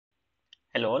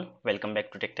Hello all, welcome back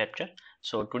to Tech Capture.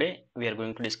 So today we are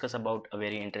going to discuss about a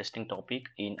very interesting topic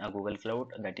in a Google Cloud,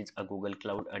 that is a Google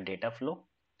Cloud a data flow.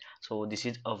 So this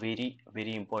is a very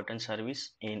important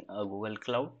service in a Google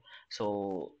Cloud.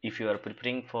 So if you are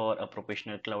preparing for a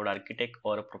professional cloud architect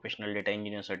or a professional data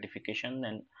engineer certification,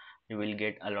 then you will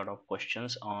get a lot of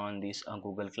questions on this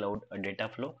Google Cloud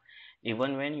data flow.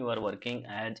 Even when you are working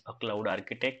as a cloud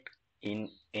architect in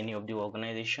any of the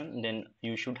organization, then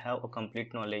you should have a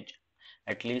complete knowledge,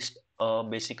 at least a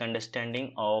basic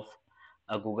understanding of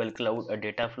a Google Cloud a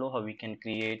data flow, how we can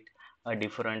create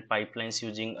different pipelines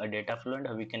using a data flow, and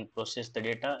how we can process the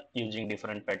data using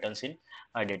different patterns in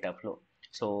a data flow.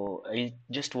 So I'll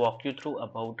just walk you through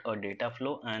about a data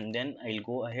flow, and then I'll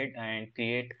go ahead and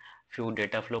create few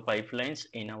data flow pipelines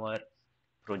in our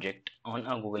project on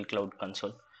a Google Cloud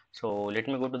console. So let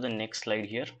me go to the next slide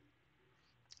here,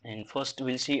 and first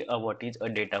we'll see what is a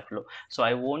data flow. So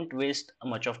I won't waste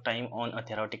much of time on a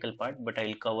theoretical part, but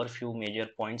I'll cover few major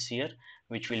points here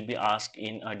which will be asked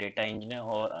in a data engineer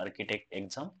or architect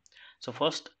exam. So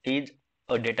first is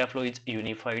a data flow is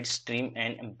unified stream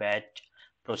and batch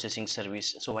processing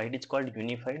service. So why it is called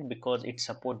unified? Because it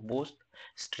support both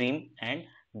stream and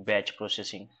batch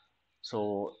processing.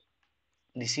 So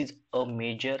this is a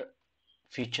major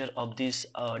feature of this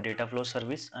data flow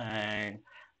service, and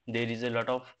there is a lot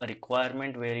of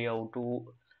requirement where you have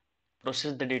to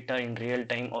process the data in real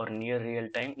time or near real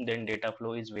time. Then data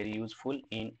flow is very useful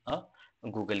in a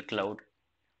Google Cloud.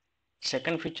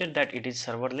 Second feature, that it is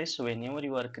serverless. So whenever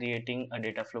you are creating a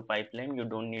data flow pipeline, you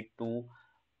don't need to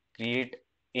create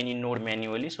any node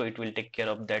manually, so it will take care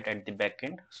of that at the back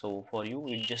end. So for you,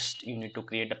 you need to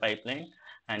create a pipeline,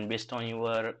 and based on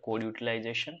your code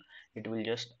utilization, it will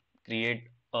just create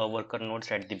worker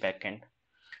nodes at the back end.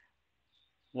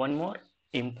 One more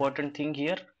important thing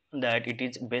here, that it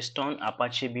is based on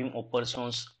Apache Beam open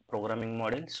source programming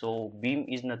model. So Beam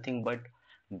is nothing but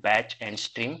batch and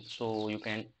stream. So you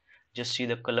can just see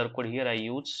the color code here I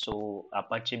use. So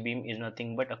Apache Beam is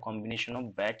nothing but a combination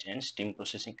of batch and stream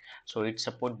processing. So it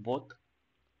supports both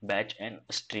batch and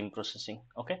stream processing.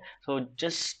 Okay, so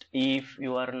just if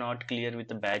you are not clear with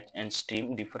the batch and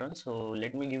stream difference, so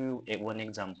let me give you one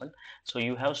example. So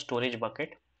you have storage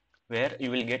bucket where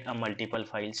you will get a multiple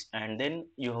files, and then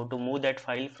you have to move that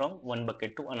file from one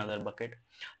bucket to another bucket.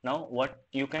 Now what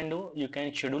you can do, you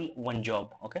can schedule one job.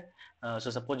 Okay, so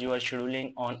suppose you are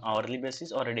scheduling on hourly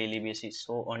basis or a daily basis.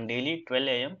 So on daily 12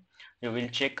 a.m. you will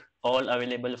check all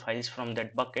available files from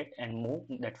that bucket and move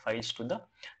that files to the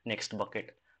next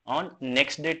bucket. On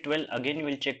next day 12 again you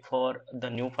will check for the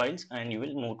new files and you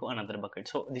will move to another bucket.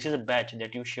 So this is a batch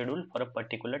that you schedule for a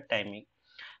particular timing.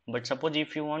 But suppose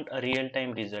if you want a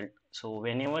real-time result, so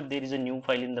whenever there is a new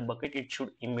file in the bucket, it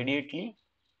should immediately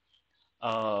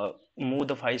move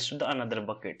the files to the another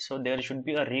bucket. So there should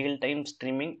be a real-time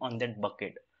streaming on that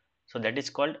bucket. So that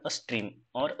is called a stream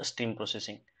or a stream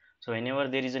processing. So whenever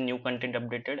there is a new content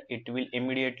updated, it will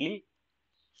immediately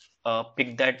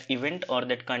pick that event or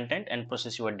that content and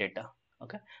process your data.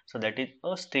 Okay, so that is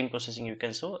a stream processing you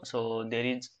can. So there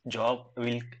is job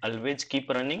will always keep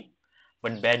running,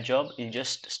 but batch job will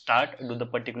just start, do the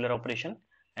particular operation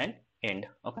and end.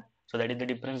 Okay, so that is the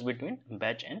difference between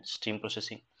batch and stream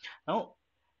processing. Now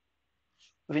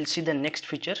we'll see the next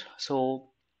feature. So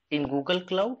in Google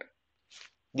Cloud,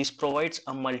 this provides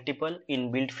a multiple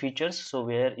inbuilt features, so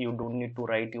where you don't need to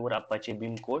write your Apache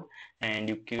Beam code, and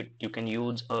you can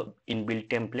use a inbuilt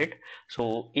template.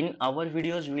 So in our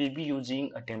videos we'll be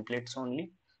using a templates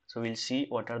only. So we'll see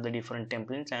what are the different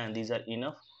templates, and these are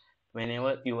enough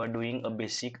whenever you are doing a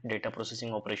basic data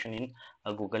processing operation in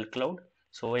a Google Cloud.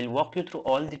 So I'll walk you through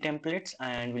all the templates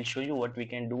and we'll show you what we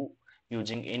can do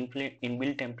using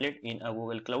inbuilt template in a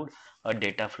Google Cloud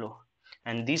data flow.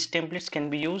 And these templates can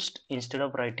be used instead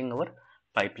of writing our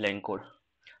pipeline code.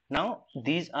 Now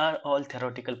these are all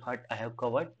theoretical part I have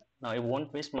covered. Now I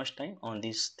won't waste much time on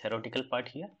this theoretical part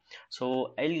here.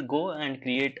 So I'll go and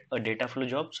create a data flow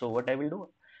job. So what I will do,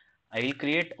 I will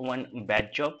create one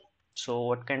batch job. So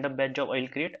what kind of batch job I'll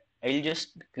create? I'll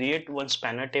just create one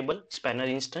spanner table, spanner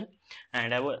instance,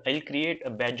 and I'll create a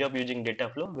batch job using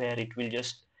Dataflow, where it will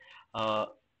just uh,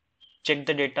 check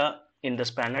the data in the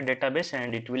spanner database,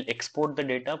 and it will export the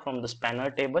data from the spanner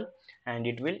table, and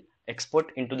it will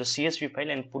export into the CSV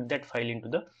file and put that file into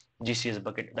the GCS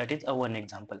bucket. That is a one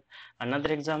example.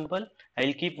 Another example,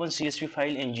 I'll keep one CSV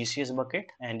file in GCS bucket,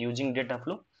 and using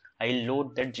Dataflow I'll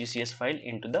load that GCS file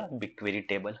into the BigQuery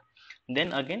table.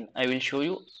 Then again I will show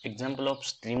you example of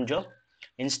stream job.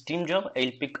 In stream job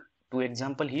I'll pick two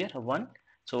example here. One,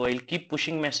 so I'll keep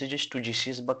pushing messages to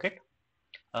GCS bucket.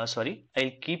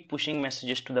 I'll keep pushing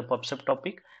messages to the pub sub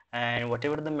topic, and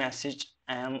whatever the message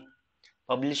I am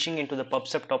publishing into the pub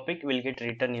sub topic will get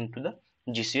written into the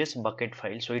GCS bucket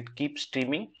file. So it keeps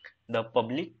streaming the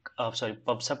pub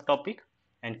sub topic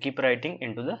and keep writing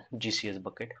into the GCS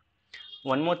bucket.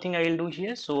 One more thing I will do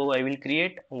here. So I will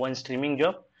create one streaming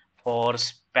job for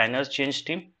spanner change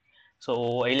stream.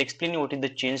 So I'll explain you what is the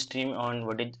change stream on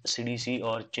what is CDC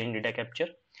or change data capture.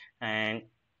 And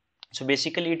so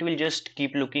basically it will just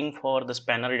keep looking for the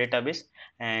spanner database,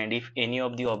 and if any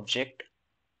of the object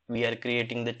we are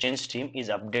creating the change stream is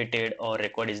updated or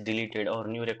record is deleted or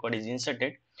new record is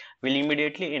inserted, we'll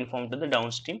immediately inform to the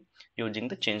downstream using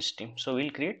the change stream. So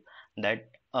we'll create that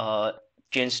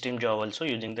change stream job also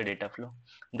using the data flow.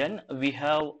 Then we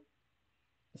have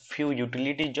few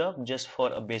utility job just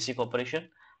for a basic operation.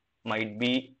 Might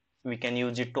be we can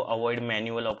use it to avoid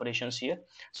manual operations here.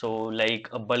 So like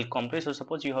a bulk compressor,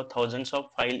 suppose you have thousands of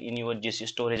file in your GC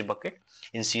storage bucket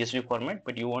in CSV format,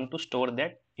 but you want to store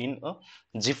that in a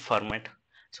zip format.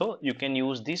 So you can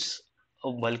use this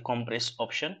bulk compress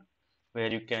option,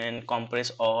 where you can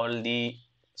compress all the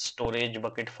storage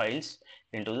bucket files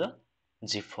into the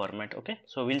zip format. Okay,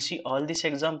 so we'll see all this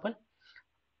example.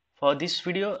 For this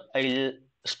video I'll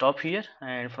stop here,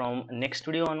 and from next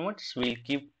video onwards we'll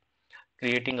keep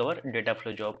creating our data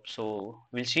flow job. So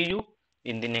we'll see you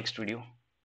in the next video.